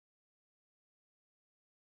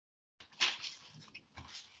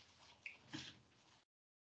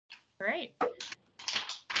All right.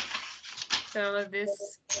 So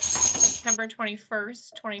this September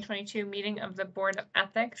 21st, 2022 meeting of the Board of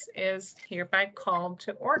Ethics is hereby called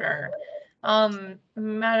to order.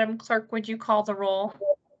 Madam Clerk, would you call the roll?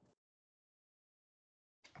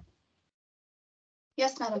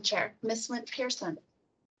 Yes, Madam Chair. Ms. Wynn Pearson.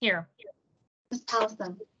 Here. Ms.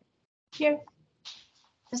 Powelson. Here.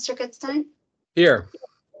 Mr. Goodstein. Here.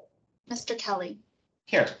 Mr. Kelly.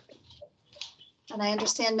 Here. And I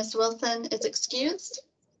understand Ms. Wilson is excused.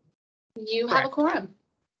 You have a Correct. quorum.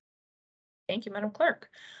 Thank you, Madam Clerk.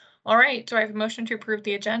 All right, do I have a motion to approve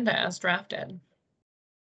the agenda as drafted?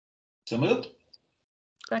 So moved.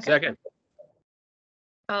 Second.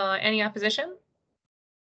 Any opposition?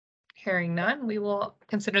 Hearing none, we will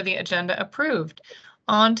consider the agenda approved.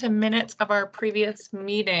 On to minutes of our previous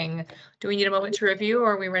meeting. Do we need a moment to review,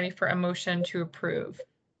 or are we ready for a motion to approve?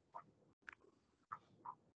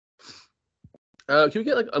 Can we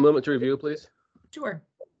get like a moment to review, please? Sure.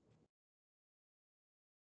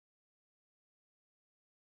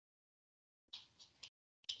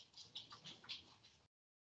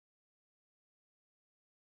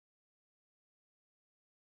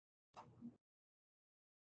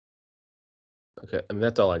 Okay, I mean,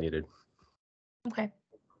 that's all I needed. Okay.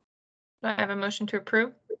 Do I have a motion to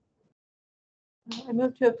approve? I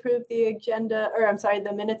move to approve the agenda, or I'm sorry,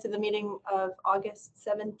 the minutes of the meeting of August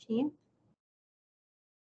 17th.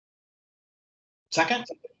 Second.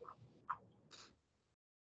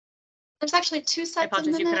 There's actually two I sets of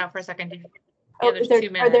apologize, you cut minutes. out for a second. Yeah, Oh, there's is there- 2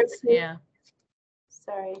 are there minutes. two? Yeah.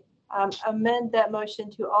 Sorry. Amend that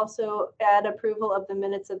motion to also add approval of the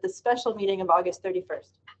minutes of the special meeting of August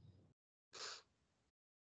 31st.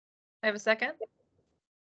 I have a second.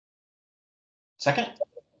 Second.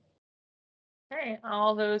 All right,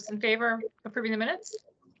 all those in favor of approving the minutes?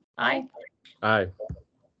 Aye. Aye.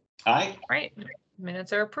 Aye. All right,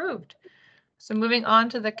 minutes are approved. So moving on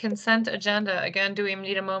to the consent agenda. Again, do we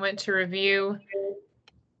need a moment to review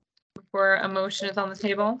before a motion is on the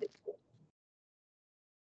table?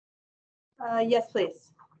 Yes,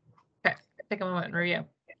 please. Okay, take a moment and review.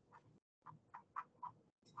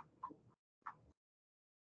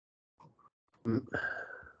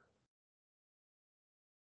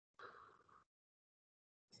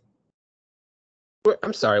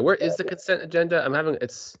 I'm sorry, where is the consent agenda? I'm having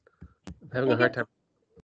a hard time.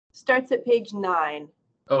 Starts at page 9.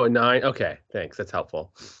 Oh, 9. Okay, thanks. That's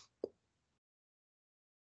helpful.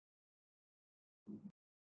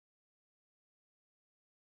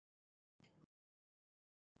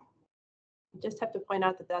 Just have to point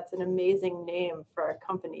out that that's an amazing name for a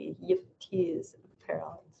company, Yifties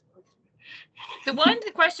Apparel. The one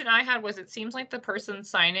question I had was, it seems like the person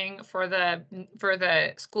signing for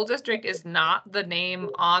the school district is not the name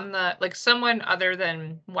on the, like, someone other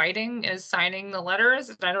than Whiting is signing the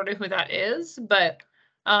letters. I don't know who that is, but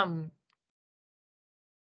I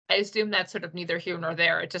assume that's sort of neither here nor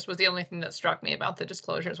there. It just was the only thing that struck me about the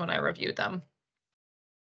disclosures when I reviewed them.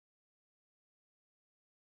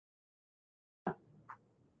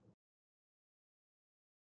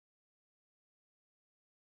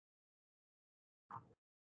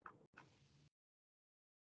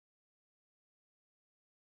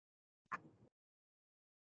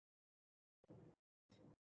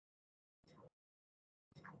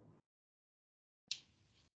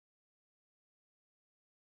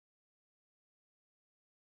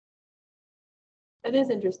 It is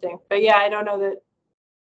interesting, but yeah, I don't know that.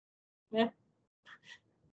 Yeah.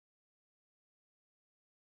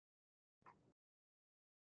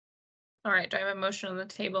 All right, do I have a motion on the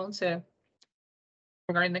table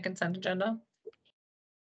regarding the consent agenda?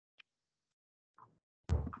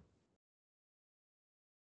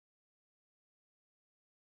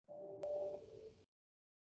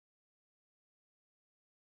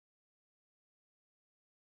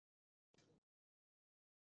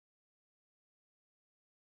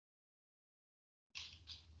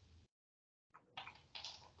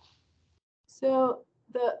 So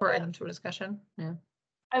Or into a discussion? Yeah.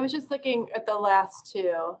 I was just looking at the last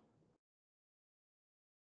two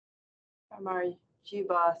from our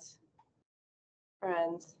GBoss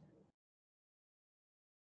friends.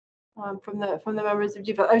 From the members of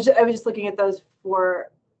GBoss. I was just looking at those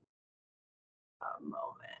for a moment.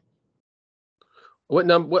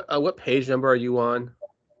 What page number are you on?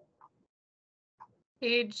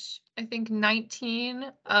 Page, I think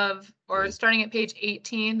 19 of, or starting at page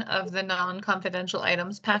 18 of the non-confidential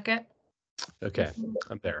items packet. Okay,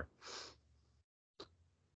 I'm there.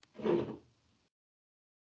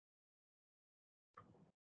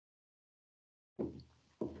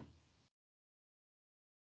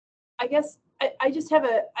 I guess I just have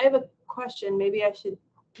a question. Maybe I should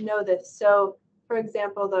know this. So, for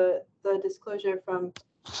example, the disclosure from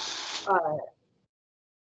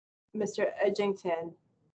Mr. Edgington.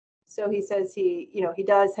 So he says he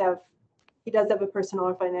does have a personal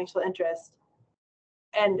or financial interest.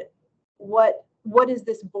 And what is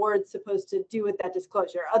this board supposed to do with that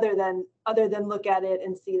disclosure other than look at it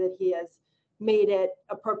and see that he has made it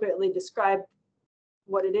appropriately describe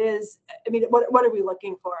what it is? I mean, what are we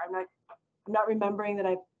looking for? I'm not remembering that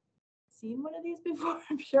I've seen one of these before.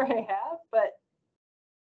 I'm sure I have, but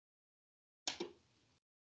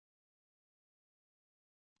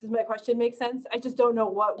does my question make sense? I just don't know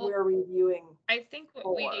what we're reviewing. I think what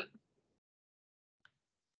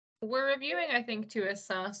we're reviewing, I think, to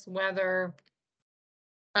assess whether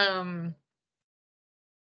the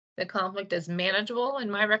conflict is manageable.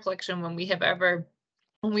 In my recollection, when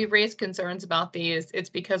we've raised concerns about these, it's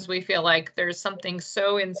because we feel like there's something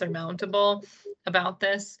so insurmountable about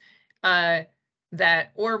this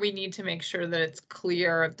or we need to make sure that it's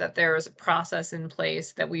clear that there is a process in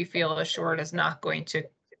place that we feel assured is not going to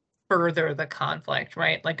further the conflict,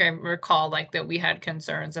 right? Like I recall that we had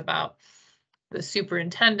concerns about the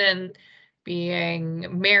superintendent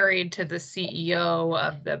being married to the CEO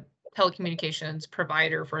of the telecommunications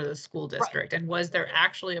provider for the school district. And was there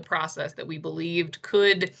actually a process that we believed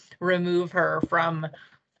could remove her from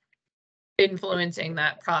influencing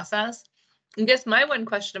that process? I guess my one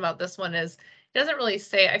question about this one is, it doesn't really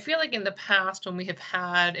say. I feel like in the past when we have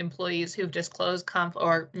had employees who've disclosed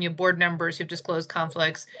board members who've disclosed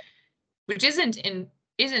conflicts, which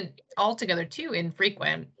isn't altogether too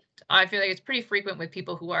infrequent. I feel like it's pretty frequent with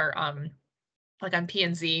people who are like on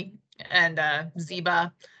P&Z and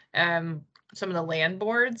ZEBA, some of the land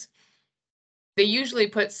boards. They usually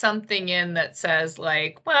put something in that says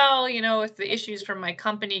like, well, if the issues from my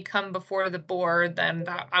company come before the board, then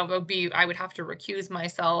I would have to recuse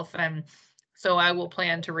myself, and so I will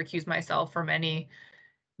plan to recuse myself from any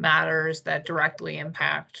matters that directly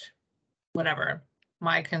impact whatever,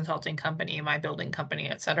 my consulting company, my building company,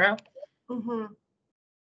 etc. Mm-hmm.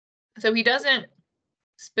 So he doesn't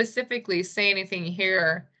specifically say anything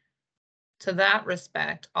here to that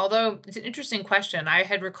respect, although it's an interesting question. I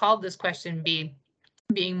had recalled this question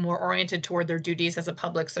being more oriented toward their duties as a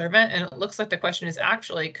public servant, and it looks like the question is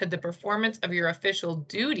actually, could the performance of your official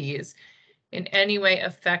duties in any way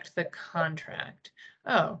affect the contract?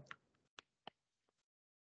 Oh.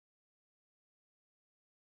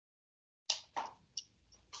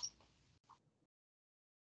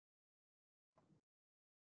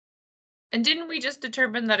 And didn't we just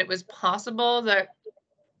determine that it was possible that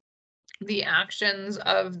the actions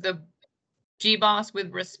of the GBOS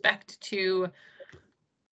with respect to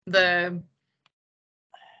the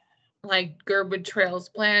Girdwood Trails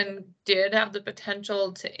plan did have the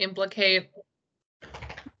potential to implicate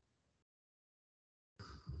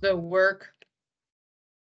the work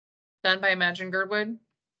done by Imagine Girdwood?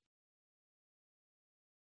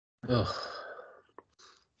 Ugh.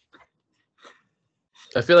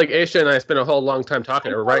 I feel like Aisha and I spent a whole long time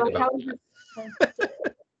talking or writing about it.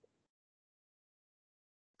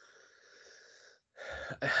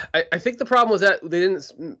 I think the problem was that they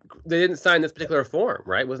didn't sign this particular form,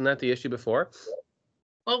 right? Wasn't that the issue before?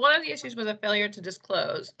 Well, one of the issues was a failure to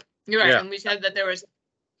disclose. You're right, Yeah. and we said that it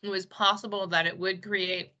was possible that it would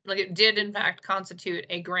create, it did in fact constitute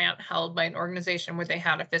a grant held by an organization where they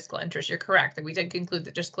had a fiscal interest. You're correct that we did conclude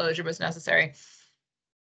that disclosure was necessary.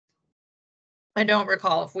 I don't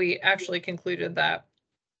recall if we actually concluded that.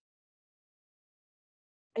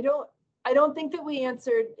 I don't think that we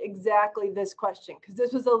answered exactly this question, because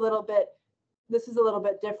this is a little bit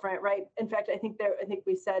different, right? In fact, I think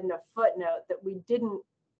we said in a footnote that we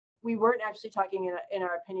weren't actually talking in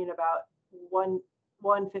our opinion about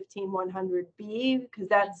 115-100B, because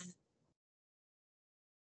that's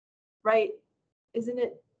right, isn't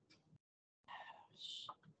it?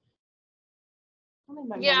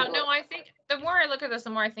 Yeah, no, I think the more I look at this, the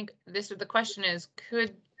more I think the question is,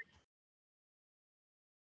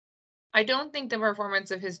 I don't think the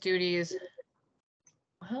performance of his duties,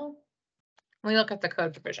 well, let me look at the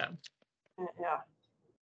code provision. Yeah.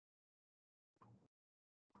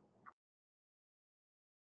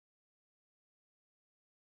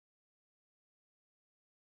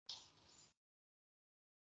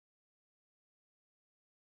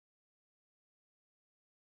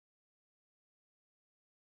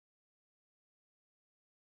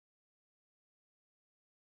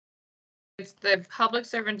 If the public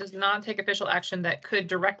servant does not take official action that could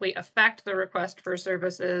directly affect the request for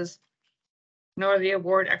services, nor the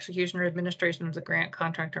award, execution, or administration of the grant,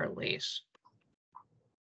 contract, or lease.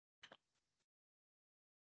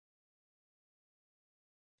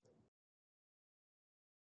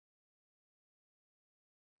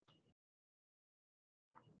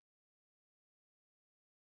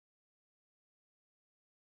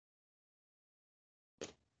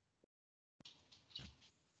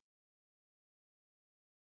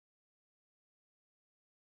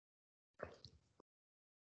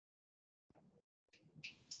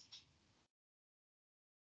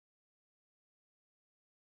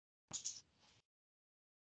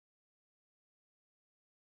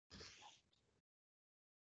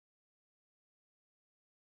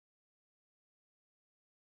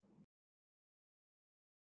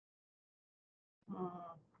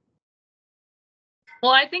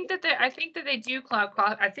 Well, I think that they do cloud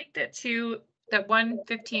cost. I think that that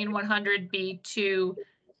 115, 100B2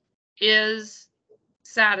 is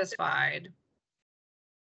satisfied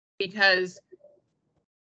because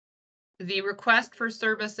the request for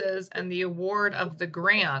services and the award of the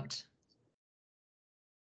grant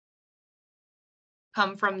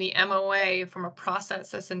come from the MOA from a process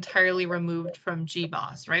that's entirely removed from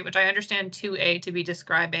GBOS, right? Which I understand 2A to be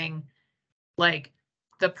describing like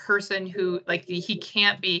the person who like he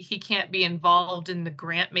can't be involved in the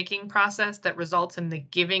grant making process that results in the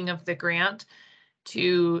giving of the grant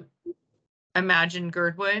to Imagine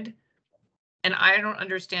Girdwood. And I don't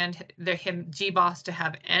understand GBOS to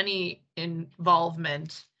have any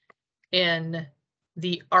involvement in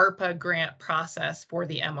the ARPA grant process for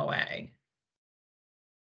the MOA.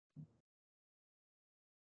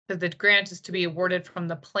 The grant is to be awarded from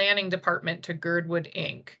the planning department to Girdwood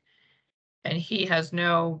Inc. And he has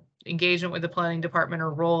no engagement with the planning department or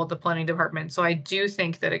role of the planning department. So I do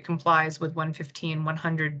think that it complies with 115,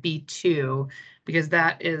 100B2 because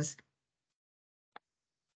that is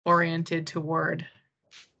oriented toward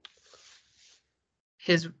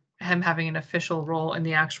him having an official role in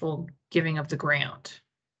the actual giving of the grant.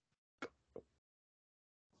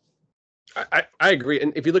 I agree.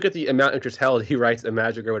 And if you look at the amount interest held, he writes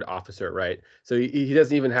Imagine Girdwood officer, right? So he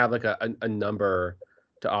doesn't even have like a number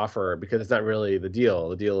to offer because it's not really the deal.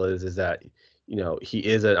 The deal is that, you know, he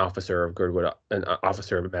is an officer of Girdwood, an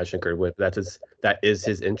officer of Imagine Girdwood. That is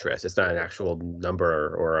his interest. It's not an actual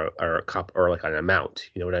number or a cup or like an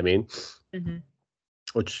amount. You know what I mean? Mm-hmm.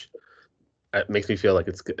 Which makes me feel like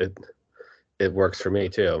it works for me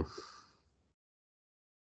too.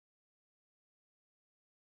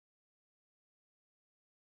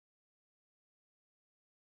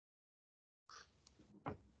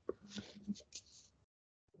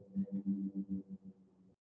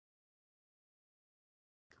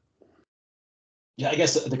 Yeah, I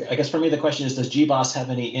guess for me, the question is, does GBOS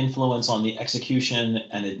have any influence on the execution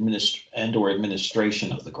and or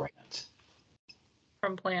administration of the grant?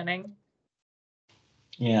 From planning.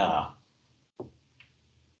 Yeah.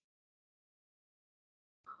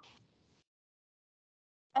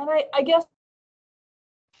 And I guess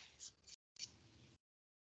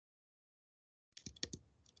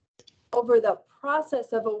over the process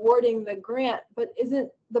of awarding the grant, but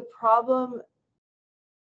isn't the problem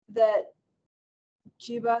that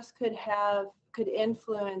GBOS could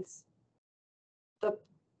influence the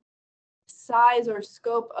size or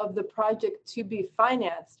scope of the project to be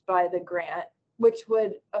financed by the grant, which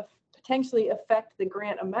would potentially affect the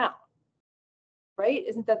grant amount, right?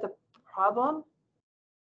 Isn't that the problem?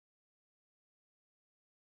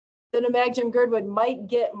 Then Imagine Girdwood might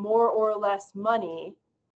get more or less money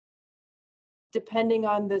depending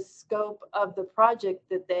on the scope of the project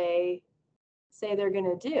that they say they're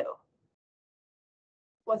going to do.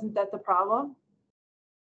 Wasn't that the problem?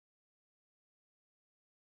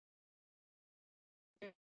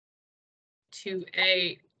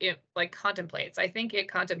 It like contemplates. I think it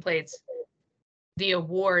contemplates the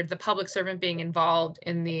award, the public servant being involved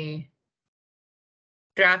in the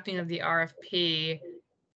drafting of the RFP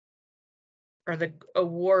or the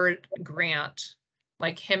award grant,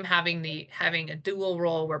 like him having a dual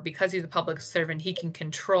role where because he's a public servant, he can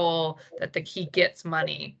control that he gets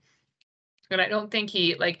money. And I don't think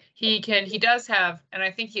he does have, and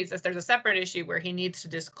I think there's a separate issue where he needs to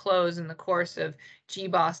disclose in the course of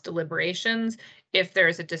GBOS deliberations if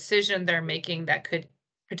there's a decision they're making that could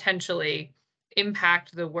potentially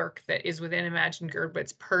impact the work that is within Imagine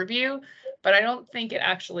Girdwood's purview. But I don't think it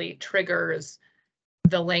actually triggers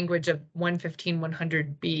the language of 115,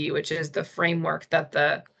 100B, which is the framework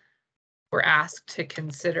that we're asked to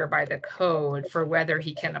consider by the code for whether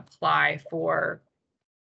he can apply for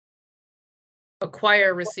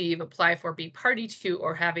acquire, receive, apply for, be party to,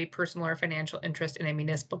 or have a personal or financial interest in a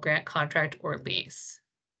municipal grant, contract, or lease.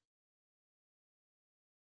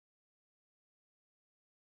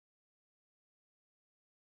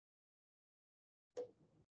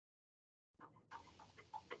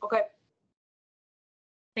 Okay. I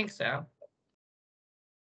think so.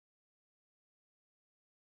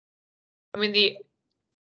 I mean,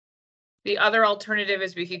 the other alternative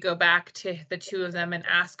is we could go back to the two of them and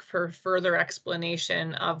ask for further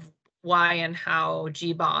explanation of why and how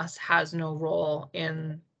GBOS has no role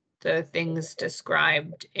in the things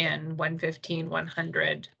described in 115,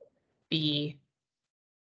 100B.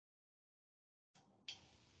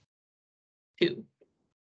 2.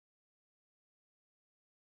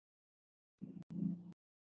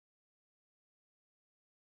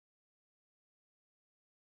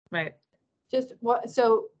 Right. Just what,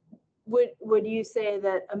 so would you say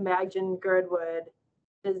that Imagine Girdwood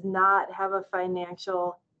does not have a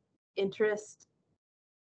financial interest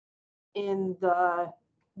in the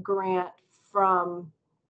grant from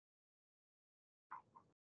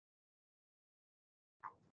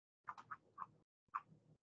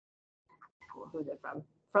who's it from?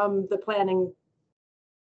 From the planning Well,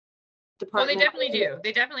 department? they definitely do.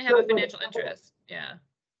 They definitely have a financial interest. Yeah.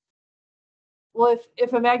 Well,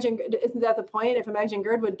 if Imagine, isn't that the point? If Imagine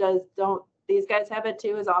Girdwood does, don't these guys have it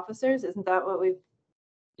too as officers? Isn't that what we've?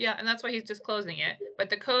 Yeah, and that's why he's disclosing it. But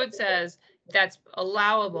the code says that's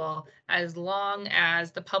allowable as long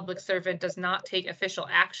as the public servant does not take official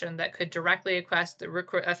action that could directly affect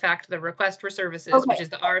the request for services, Okay. which is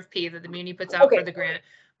the RFP that the muni puts out Okay. for the grant,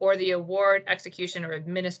 or the award, execution, or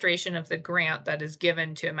administration of the grant that is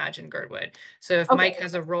given to Imagine Girdwood. So if Okay. Mike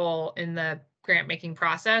has a role in the grant making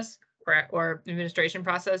process or administration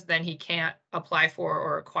process, then he can't apply for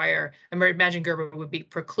or acquire. Imagine Girdwood would be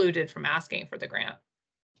precluded from asking for the grant.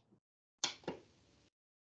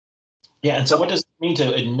 Yeah, and so what does it mean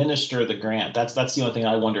to administer the grant? That's the only thing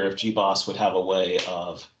I wonder if GBOS would have a way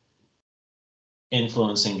of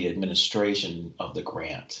influencing the administration of the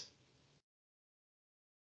grant.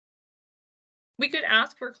 We could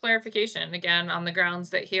ask for clarification again on the grounds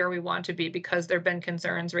that here we want to be, because there've been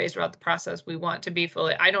concerns raised throughout the process. We want to be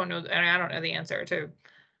fully, I don't know, and I don't know the answer to.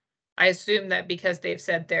 I assume that because they've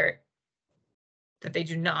said that they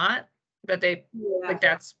do not, that they, Yeah. like,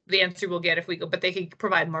 that's the answer we'll get if we go, but they could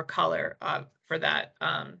provide more color for that.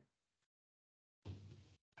 I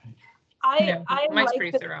Mike's like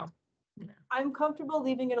pretty that. thorough. I'm comfortable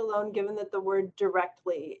leaving it alone, given that the word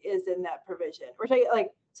directly is in that provision. We're talking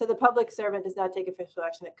like, so the public servant does not take official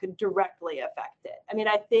action that could directly affect it. I mean,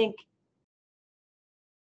 I think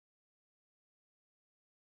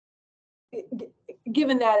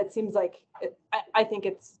given that, it seems like, I think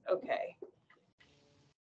it's okay.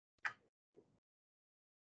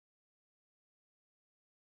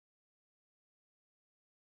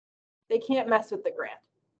 They can't mess with the grant,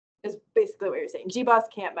 is basically what you're saying. GBOS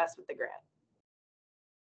can't mess with the grant.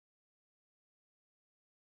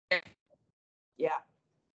 Yeah.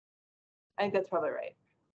 I think that's probably right.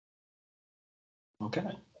 Okay.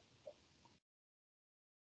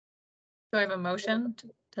 Do I have a motion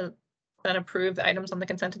to that approve the items on the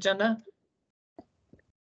consent agenda?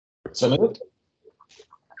 So moved.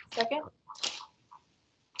 Second?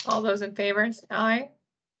 All those in favor? Aye.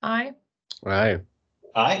 Aye. Right.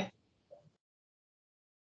 Aye.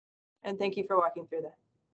 And thank you for walking through that.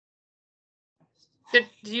 Did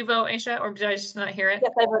you vote, Aisha, or did I just not hear it?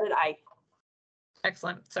 Yes, I voted aye.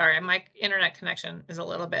 Excellent. Sorry, my internet connection is a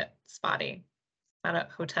little bit spotty at a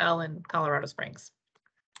hotel in Colorado Springs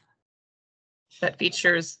that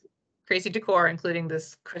features crazy decor, including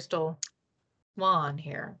this crystal lawn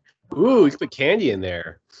here. Ooh, you can put candy in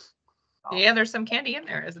there. Yeah, there's some candy in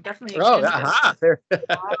there. Is it definitely Oh, expensive? aha, there.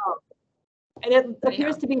 Wow. And it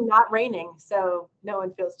appears Yeah. to be not raining, so no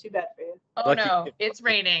one feels too bad for you. Oh Lucky no, you. it's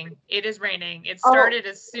raining. It is raining. It Oh. started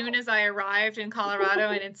as soon as I arrived in Colorado,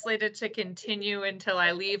 and it's slated to continue until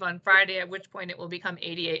I leave on Friday, at which point it will become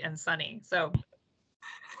 88 and sunny. So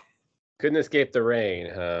Couldn't escape the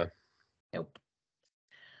rain, huh? nope.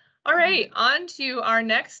 All right, on to our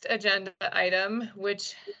next agenda item,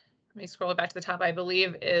 which, let me scroll back to the top, I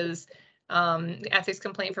believe is the ethics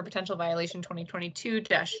complaint for potential violation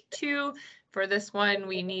 2022-2. For this one,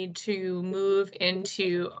 we need to move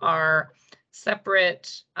into our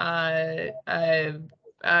separate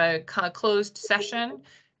closed session.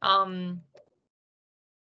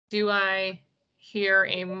 Do I hear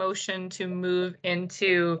a motion to move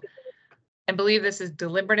into, I believe this is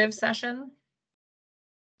deliberative session?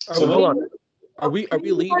 So Hold on. Are we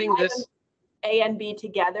leaving this? A and B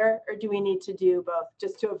together, or do we need to do both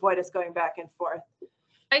just to avoid us going back and forth?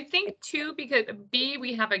 I think too, because B,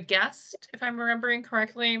 we have a guest, if I'm remembering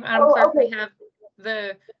correctly. Oh, Clerk, okay.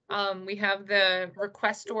 we have the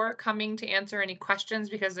requestor coming to answer any questions,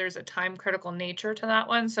 because there's a time critical nature to that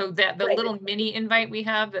one. So that the Right. little mini invite we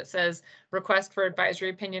have that says request for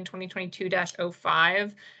advisory opinion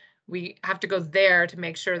 2022-05, we have to go there to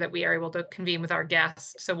make sure that we are able to convene with our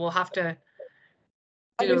guests. So we'll have to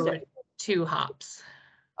do Understood. 2 hops.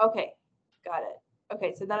 Okay, got it.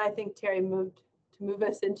 Okay, so then I think Terry moved to move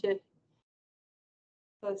us into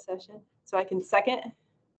closed session, so I can second.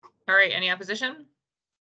 All right, any opposition?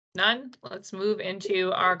 None? Let's move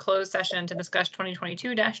into our closed session to discuss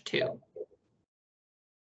 2022-2.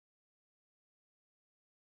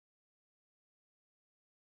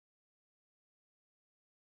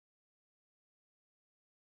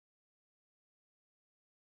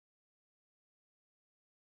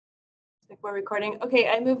 like we're recording. Okay,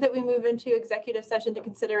 I move that we move into executive session to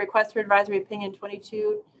consider request for advisory opinion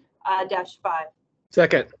 22 -5.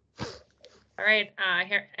 Second. All right,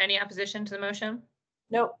 here, any opposition to the motion?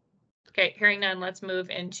 Nope. Okay, hearing none, let's move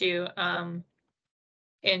into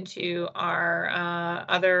our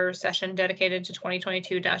other session dedicated to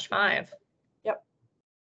 2022-5. Yep.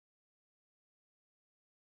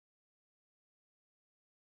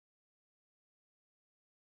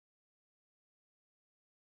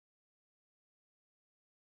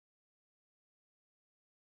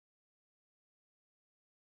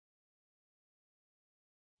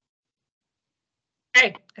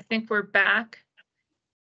 Okay, I think we're back.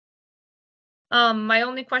 My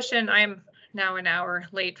only question, I'm now an hour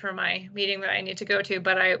late for my meeting that I need to go to,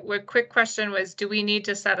 but quick question was, do we need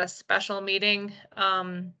to set a special meeting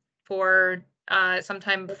for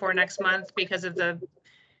sometime before next month because of the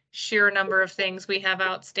sheer number of things we have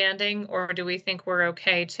outstanding, or do we think we're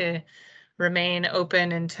okay to remain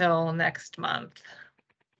open until next month?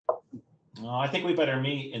 I think we better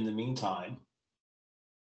meet in the meantime.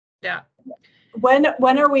 Yeah. When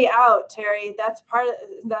are we out, Terry? That's part of,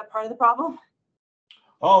 is that part of the problem?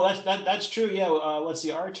 Oh, that's true. Yeah. Let's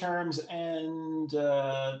see. Our terms and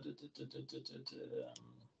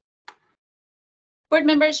Board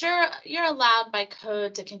members, you're allowed by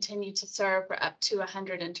code to continue to serve for up to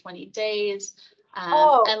 120 days.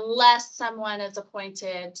 Unless someone is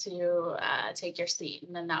appointed to take your seat,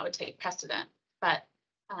 and then that would take precedent. But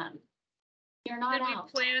you're not Did we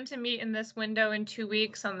out. plan to meet in this window in 2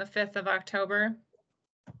 weeks on the 5th of October?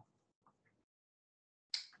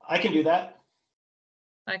 I can do that.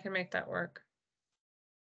 I can make that work.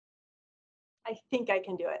 I think I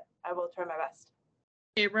can do it. I will try my best.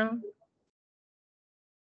 Abram?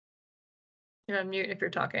 You're on mute if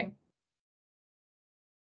you're talking.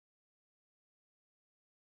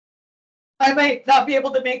 I might not be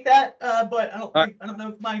able to make that, but I don't know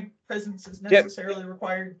if my presence is necessarily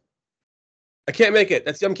required. I can't make it.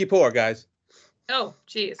 That's Yom Kippur, guys. Oh,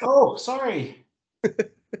 geez. Oh, sorry.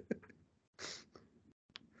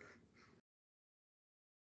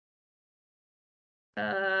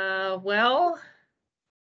 Well,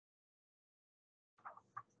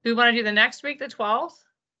 do we want to do the next week, the 12th?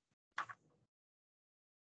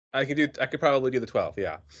 I could probably do the 12th,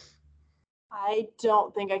 yeah. I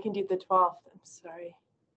don't think I can do the 12th. I'm sorry.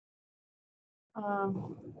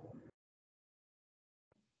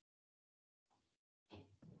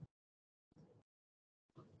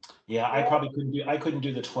 Yeah, I probably couldn't do. I couldn't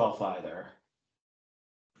do the 12th either.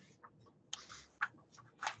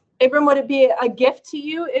 Abram, would it be a gift to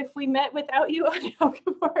you if we met without you on Yom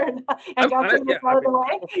Kippur and got things out of the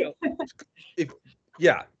way?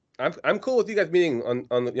 Yeah, I'm cool with you guys meeting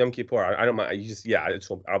on the Yom Kippur. I don't mind.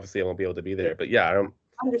 Obviously I won't be able to be there, but yeah, I don't.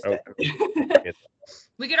 Understood.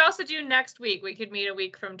 We could also do next week. We could meet a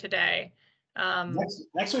week from today.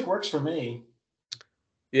 Next week works for me.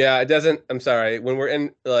 Yeah, it doesn't. I'm sorry. When we're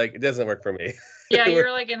in, like, it doesn't work for me. Yeah,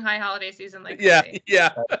 you're like in high holiday season, like yeah, me.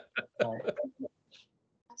 yeah.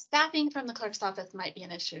 Staffing from the clerk's office might be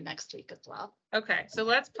an issue next week as well. Okay, so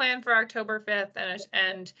let's plan for October 5th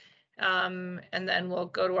and then we'll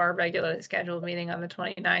go to our regularly scheduled meeting on the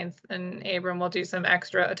 29th, and Abram will do some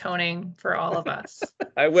extra atoning for all of us.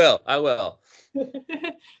 I will. All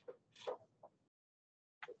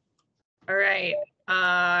right.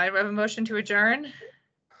 I have a motion to adjourn.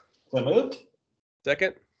 So moved.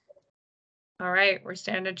 Second. All right, we're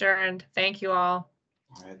stand adjourned. Thank you all.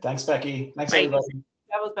 All right. Thanks, Becky. Thanks, Bye. everybody.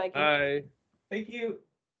 That was Becky. Bye. Thank you.